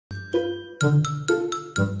Welcome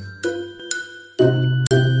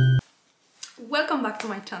back to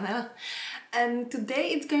my channel, and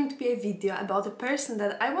today it's going to be a video about a person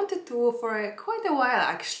that I wanted to for quite a while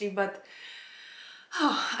actually, but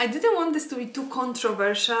I didn't want this to be too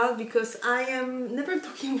controversial because I am never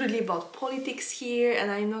talking really about politics here, and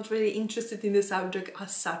I'm not really interested in the subject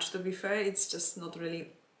as such, to be fair. It's just not really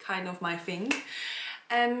kind of my thing.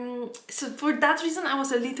 So for that reason I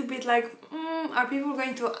was a little bit like, are people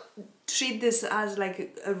going to treat this as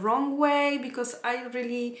like a wrong way? Because I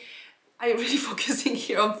really focusing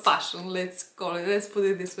here on fashion, let's put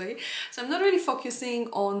it this way. So I'm not really focusing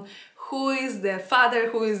on who is the father,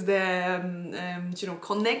 who is the you know,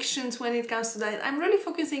 connections when it comes to that. I'm really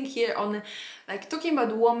focusing here on like talking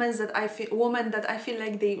about women that I feel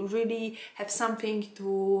like they really have something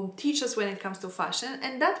to teach us when it comes to fashion.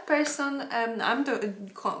 And that person I'm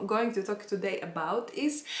going to talk today about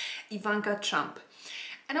is Ivanka Trump.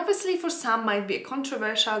 And obviously for some might be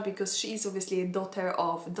controversial because she is obviously a daughter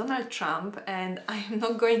of Donald Trump, and I am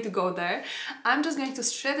not going to go there. I'm just going to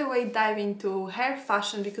straight away dive into her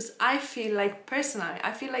fashion because I feel like, personally,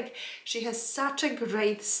 I feel like she has such a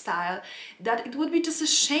great style that it would be just a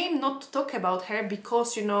shame not to talk about her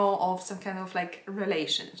because, you know, of some kind of like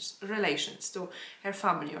relations to her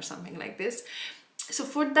family or something like this. So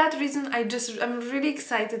for that reason, I'm really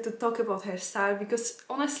excited to talk about her style because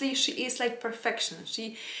honestly, she is like perfection.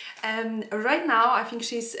 She, right now, I think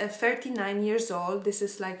she's 39 years old. This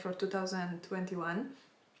is like for 2021.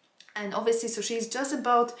 And obviously, so she's just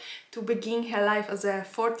about to begin her life as a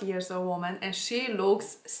 40 years old woman, and she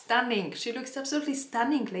looks stunning. She looks absolutely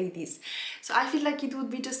stunning, ladies. So I feel like it would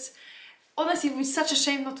be just, honestly, it would be such a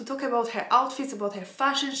shame not to talk about her outfits, about her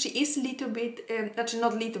fashion. She is a little bit, actually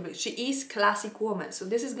not little bit, she is classic woman. So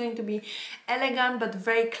this is going to be elegant but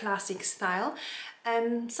very classic style.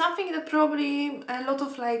 Something that probably a lot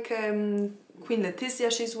of like Queen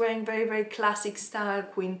Letizia, she's wearing very classic style.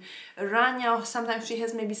 Queen Rania, sometimes she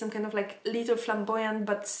has maybe some kind of like little flamboyant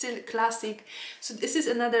but still classic. So this is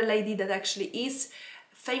another lady that actually is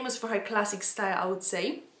famous for her classic style, I would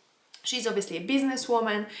say. She's obviously a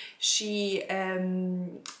businesswoman. She,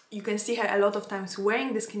 you can see her a lot of times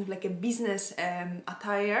wearing this kind of like a business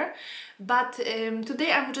attire. But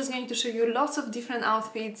today I'm just going to show you lots of different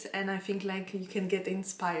outfits, and I think like you can get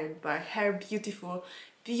inspired by her beautiful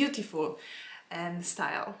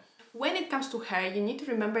style. When it comes to her, you need to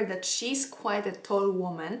remember that she's quite a tall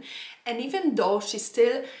woman, and even though she's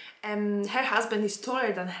still, her husband is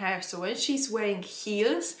taller than her, so when she's wearing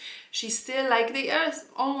heels, she's still like, they are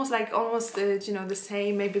almost you know, the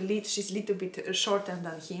same, maybe she's a little bit shorter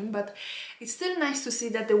than him, but it's still nice to see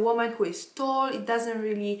that the woman who is tall, it doesn't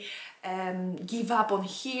really give up on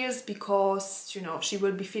heels because, you know, she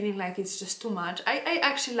will be feeling like it's just too much. I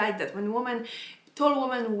actually like that when tall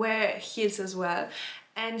women wear heels as well.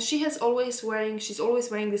 And she's always wearing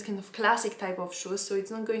this kind of classic type of shoes, so you're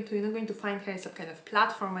not going to find her in some kind of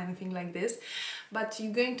platform or anything like this, but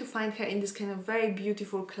you're going to find her in this kind of very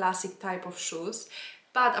beautiful classic type of shoes.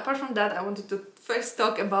 But apart from that, I wanted to first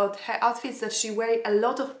talk about her outfits, that she wears a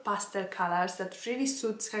lot of pastel colors that really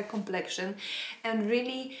suits her complexion and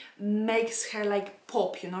really makes her like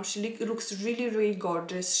pop, you know. She looks really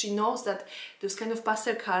gorgeous. She knows that those kind of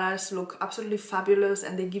pastel colors look absolutely fabulous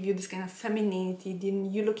and they give you this kind of femininity,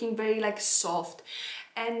 then you're looking very like soft,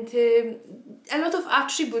 and a lot of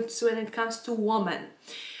attributes when it comes to woman.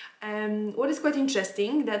 What is quite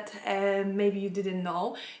interesting that maybe you didn't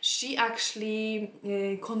know, she actually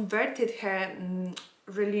converted her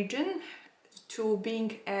religion to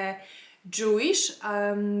being Jewish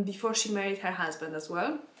before she married her husband as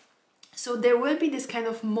well. So there will be this kind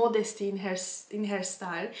of modesty in her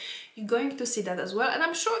style. You're going to see that as well, and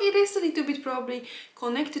I'm sure it is a little bit probably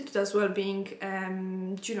connected to as well being,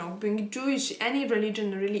 you know, being Jewish. Any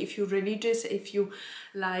religion really, if you're religious, if you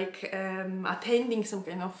like attending some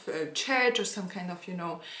kind of church or some kind of, you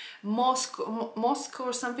know, mosque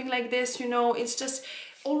or something like this, you know, it's just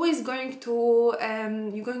always going to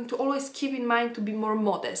you're going to always keep in mind to be more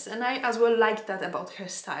modest, and I as well like that about her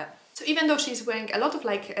style. So even though she's wearing a lot of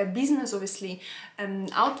like business, obviously,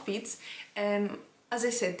 outfits, as I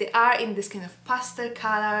said, they are in this kind of pastel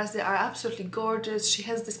colors, they are absolutely gorgeous. She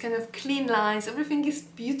has this kind of clean lines, everything is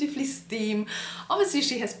beautifully steamed. Obviously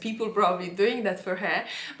she has people probably doing that for her,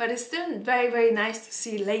 but it's still very nice to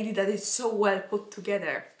see a lady that is so well put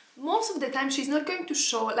together. Most of the time she's not going to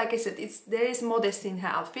show, like I said, there is modesty in her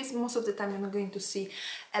outfits. Most of the time you're not going to see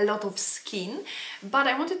a lot of skin, but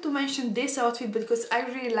I wanted to mention this outfit because I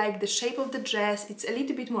really like the shape of the dress. It's a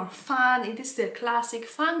little bit more fun. It is still classic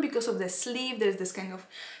fun because of the sleeve. There's this kind of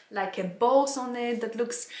like a bows on it that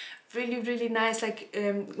looks really nice, like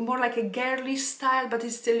more like a girlish style, but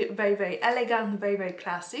it's still very elegant, very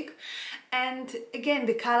classic. And again,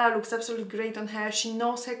 the color looks absolutely great on her. She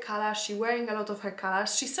knows her color, she's wearing a lot of her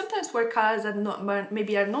colors. She sometimes wears colors that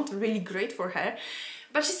maybe are not really great for her,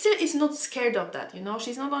 but she still is not scared of that, you know.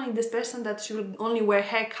 She's not only this person that she will only wear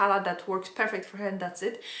hair color that works perfect for her and that's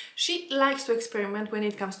it. She likes to experiment when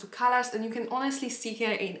it comes to colors, and you can honestly see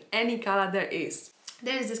her in any color there is.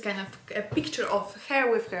 There is this kind of a picture of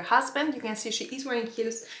her with her husband. You can see she is wearing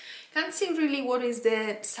heels. Can't see really what is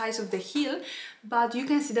the size of the heel, but you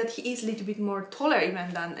can see that he is a little bit more taller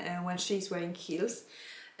even than when she's wearing heels.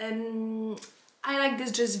 I like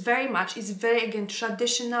this dress very much. It's very, again,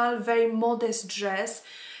 traditional, very modest dress.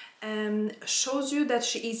 Shows you that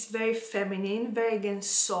she is very feminine, very, again,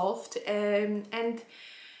 soft, and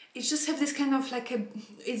it just have this kind of like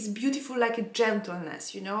it's beautiful, like a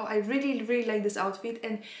gentleness, you know. I really like this outfit,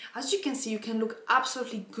 and as you can see, you can look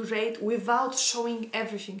absolutely great without showing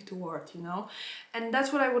everything to work, you know. And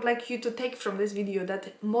that's what I would like you to take from this video,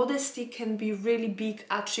 that modesty can be really big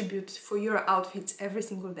attribute for your outfits every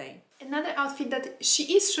single day. Another outfit that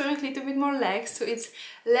she is showing a little bit more legs, so it's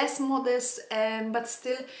less modest but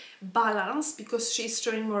still balanced, because she's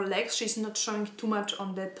showing more legs, she's not showing too much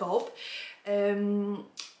on the top.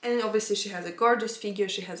 And obviously she has a gorgeous figure,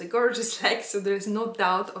 she has a gorgeous leg, so there's no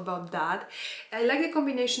doubt about that. I like the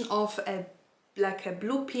combination of like a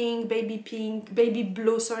baby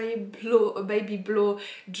blue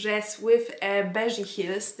dress with beige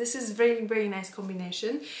heels. This is very nice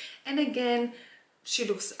combination, and again, she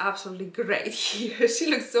looks absolutely great here. She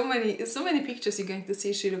looks so many pictures you're going to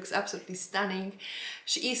see. She looks absolutely stunning.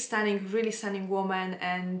 She is stunning, really stunning woman,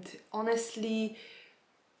 and honestly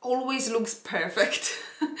always looks perfect.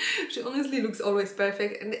 She honestly looks always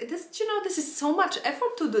perfect, and this, you know, this is so much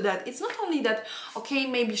effort to do that. It's not only that, okay,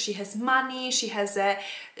 maybe she has money, she has a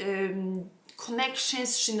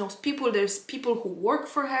connections, she knows people, there's people who work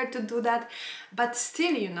for her to do that, but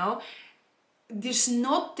still, you know, there's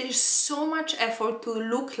so much effort to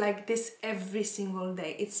look like this every single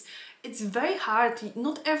day. It's very hard.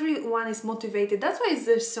 Not everyone is motivated. That's why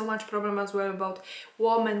there's so much problem as well about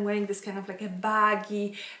women wearing this kind of like a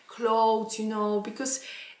baggy clothes, you know, because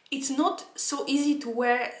it's not so easy to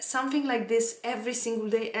wear something like this every single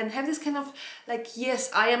day and have this kind of like, yes,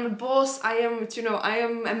 I am a boss, I am, you know, I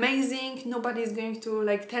am amazing, nobody is going to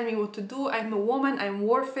like tell me what to do, I'm a woman, I'm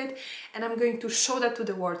worth it, and I'm going to show that to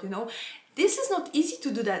the world, you know. This is not easy to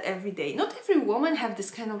do that every day. Not every woman have this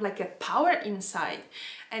kind of like a power inside.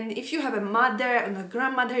 And if you have a mother and a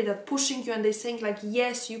grandmother that pushing you and they saying like,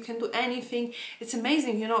 yes, you can do anything, it's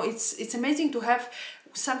amazing, you know, it's amazing to have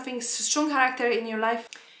something strong character in your life.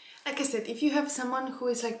 Like I said, if you have someone who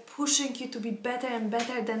is like pushing you to be better and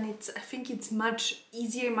better, then I think it's much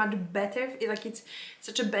easier, much better, like it's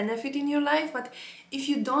such a benefit in your life. But if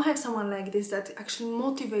you don't have someone like this that actually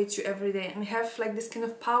motivates you every day and have like this kind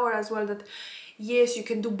of power as well, that yes, you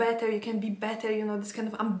can do better, you can be better, you know, this kind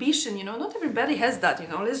of ambition, you know, not everybody has that, you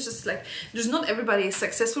know, let's just like, there's not everybody is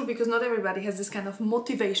successful because not everybody has this kind of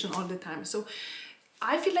motivation all the time. So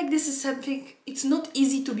I feel like this is something, it's not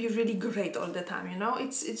easy to be really great all the time, you know,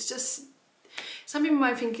 it's just, some people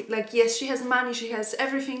might think like, yes, she has money, she has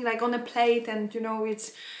everything like on a plate, and you know,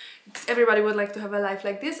 it's everybody would like to have a life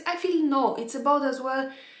like this. I feel no, it's about as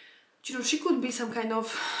well, you know, she could be some kind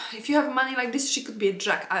of, if you have money like this, she could be a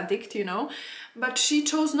drug addict, you know, but she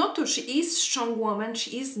chose not to. She is a strong woman,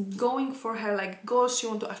 she is going for her like goals, she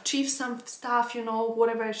wants to achieve some stuff, you know,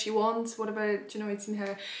 whatever she wants, whatever, you know, it's in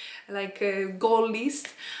her like goal list.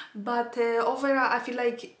 But overall, I feel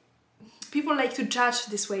like people like to judge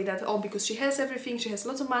this way, that, oh, because she has everything, she has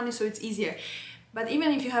lots of money, so it's easier. But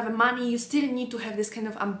even if you have money, you still need to have this kind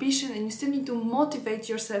of ambition, and you still need to motivate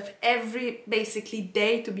yourself every basically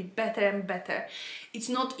day to be better and better. It's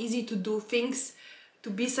not easy to do things to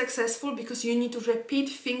be successful, because you need to repeat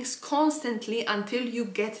things constantly until you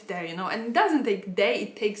get there, you know, and it doesn't take a day,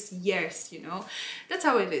 it takes years, you know. That's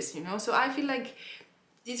how it is, you know. So I feel like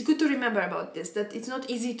it's good to remember about this, that it's not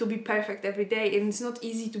easy to be perfect every day, and it's not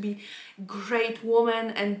easy to be great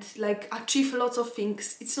woman and like achieve lots of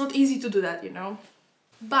things. It's not easy to do that, you know.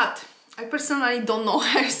 But I personally don't know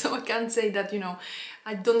her, so I can't say that, you know,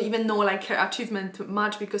 I don't even know like her achievement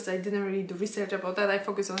much, because I didn't really do research about that. I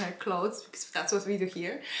focus on her clothes because that's what we do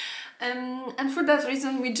here. And for that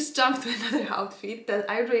reason, we just jumped to another outfit that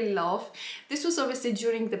I really love. This was obviously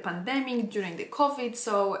during the pandemic, during the COVID,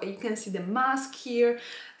 so you can see the mask here.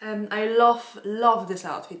 I love this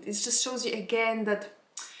outfit. It just shows you again that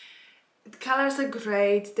The colors are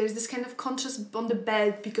great. There's this kind of contrast on the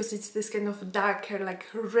belt because it's this kind of darker, like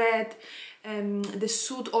red. The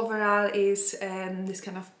suit overall is this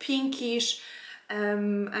kind of pinkish,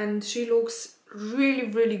 and she looks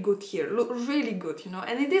really good here. Look really good, you know.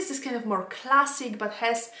 And it is this kind of more classic, but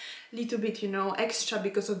has a little bit, you know, extra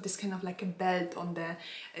because of this kind of like a belt on the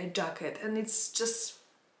jacket, and it's just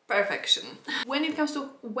perfection. When it comes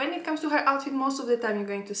to her outfit, most of the time you're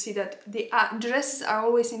going to see that the dresses are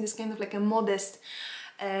always in this kind of like a modest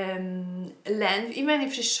length. Even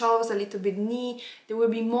if she shows a little bit knee, they will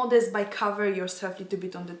be modest by cover yourself a little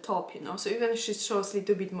bit on the top, you know. So even if she shows a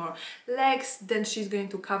little bit more legs, then she's going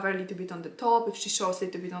to cover a little bit on the top. If she shows a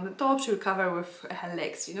little bit on the top, she'll cover with her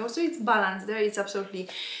legs, you know. So it's balanced there. It's absolutely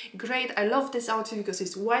great. I love this outfit because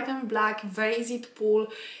it's white and black, very easy to pull.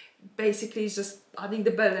 Basically it's just adding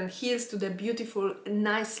the belt and heels to the beautiful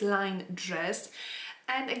nice line dress.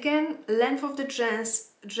 And again, length of the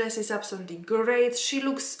dress is absolutely great. She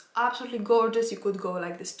looks absolutely gorgeous. You could go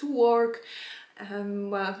like this to work.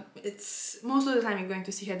 Well, it's most of the time you're going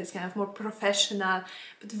to see her this kind of more professional,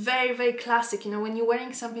 but very classic. You know, when you're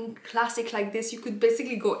wearing something classic like this, you could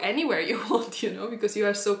basically go anywhere you want, you know, because you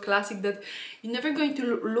are so classic that you're never going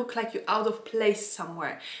to look like you're out of place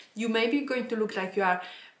somewhere. You may be going to look like you are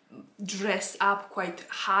dressed up quite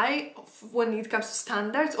high when it comes to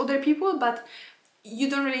standards other people, but you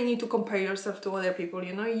don't really need to compare yourself to other people,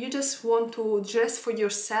 you know. You just want to dress for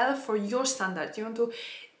yourself, for your standards. You want to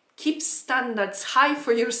keep standards high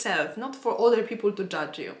for yourself, not for other people to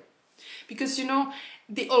judge you, because you know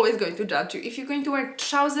they're always going to judge you. If you're going to wear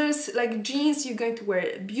trousers like jeans, you're going to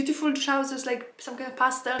wear beautiful trousers like some kind of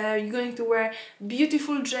pastel, you're going to wear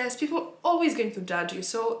beautiful dress, people always going to judge you.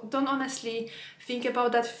 So don't honestly think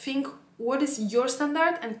about that. Think what is your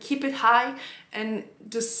standard and keep it high and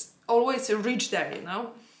just always reach there, you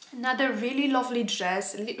know. Another really lovely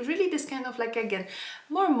dress, really this kind of like, again,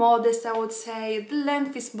 more modest, I would say. The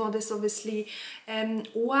length is modest, obviously,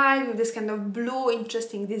 white with this kind of blue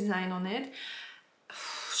interesting design on it.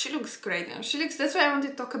 She looks great, you know? She looks, that's why I want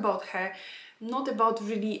to talk about her, not about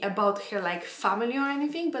really about her like family or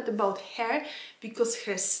anything, but about her, because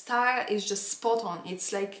her style is just spot on.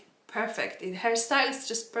 It's like perfect. Her style is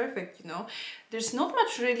just perfect, you know. There's not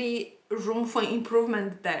much really room for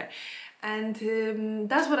improvement there, and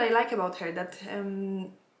that's what I like about her, that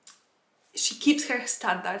she keeps her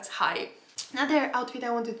standards high. Another outfit I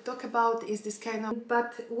wanted to talk about is this kind of,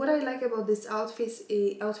 but what I like about this outfit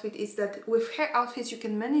is that with her outfits you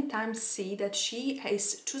can many times see that she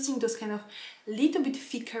is choosing those kind of little bit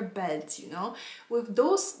thicker belts, you know. With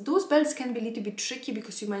those belts can be a little bit tricky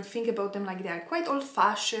because you might think about them like they are quite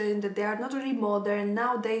old-fashioned, that they are not really modern.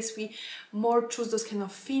 Nowadays we more choose those kind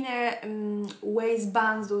of thinner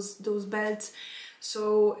waistbands, those belts.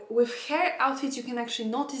 So with her outfits you can actually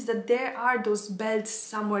notice that there are those belts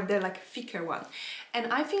somewhere there, like a thicker one,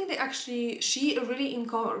 and I think she really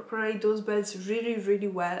incorporate those belts really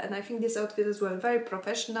well. And I think this outfit as well, very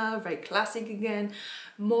professional, very classic, again,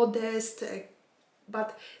 modest,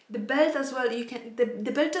 but the belt as well, you can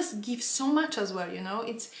the belt just gives so much as well, you know.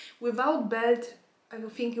 It's without belt I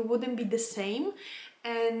think it wouldn't be the same.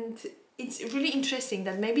 And it's really interesting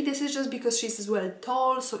that maybe this is just because she's as well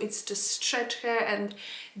tall, so it's just stretch her, and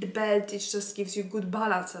the belt, it just gives you good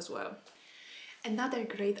balance as well. Another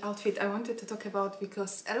great outfit I wanted to talk about,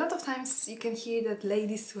 because a lot of times you can hear that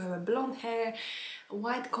ladies who have a blonde hair,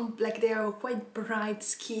 white like they are quite bright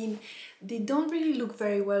skin, they don't really look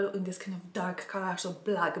very well in this kind of dark colors or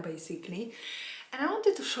black basically. And I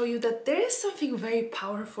wanted to show you that there is something very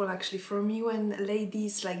powerful actually for me when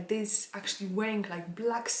ladies like this actually wearing like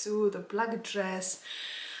black suit or black dress.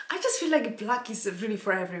 I just feel like black is really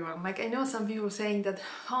for everyone. Like, I know some people saying that,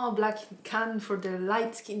 oh, black can for the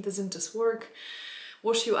light skin, doesn't just work,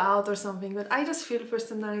 wash you out or something, but I just feel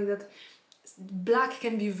personally that black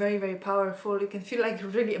can be very powerful. You can feel like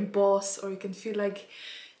really a boss, or you can feel like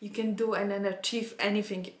you can do and then achieve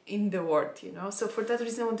anything in the world, you know. So for that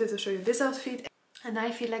reason I wanted to show you this outfit. And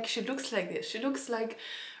I feel like she looks like this. She looks like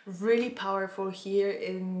really powerful here,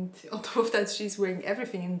 and on top of that she's wearing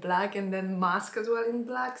everything in black, and then mask as well in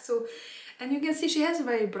black. So, and you can see she has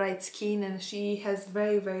very bright skin, and she has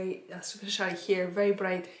very especially here, very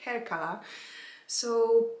bright hair color.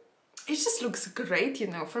 So it just looks great, you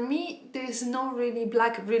know. For me, there is no really,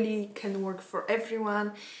 black really can work for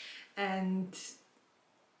everyone, and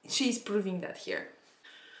she's proving that here.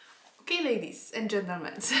 Okay, ladies and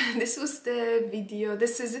gentlemen, so this was the video.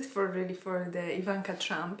 This is it for the Ivanka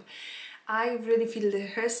Trump. I really feel that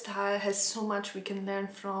her style has so much we can learn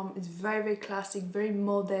from. It's very classic, very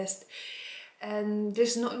modest. and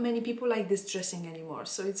there's not many people like this dressing anymore,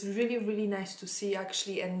 so it's really nice to see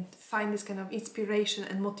actually and find this kind of inspiration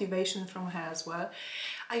and motivation from her as well.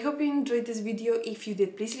 I hope you enjoyed this video. If you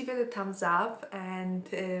did, please leave it a thumbs up and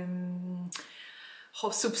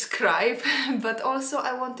subscribe. But also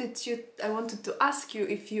I wanted to ask you,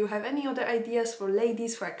 if you have any other ideas for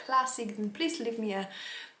ladies for a classic, then please leave me a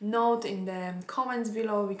note in the comments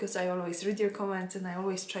below, because I always read your comments and I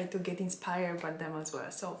always try to get inspired by them as well.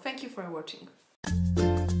 So thank you for watching.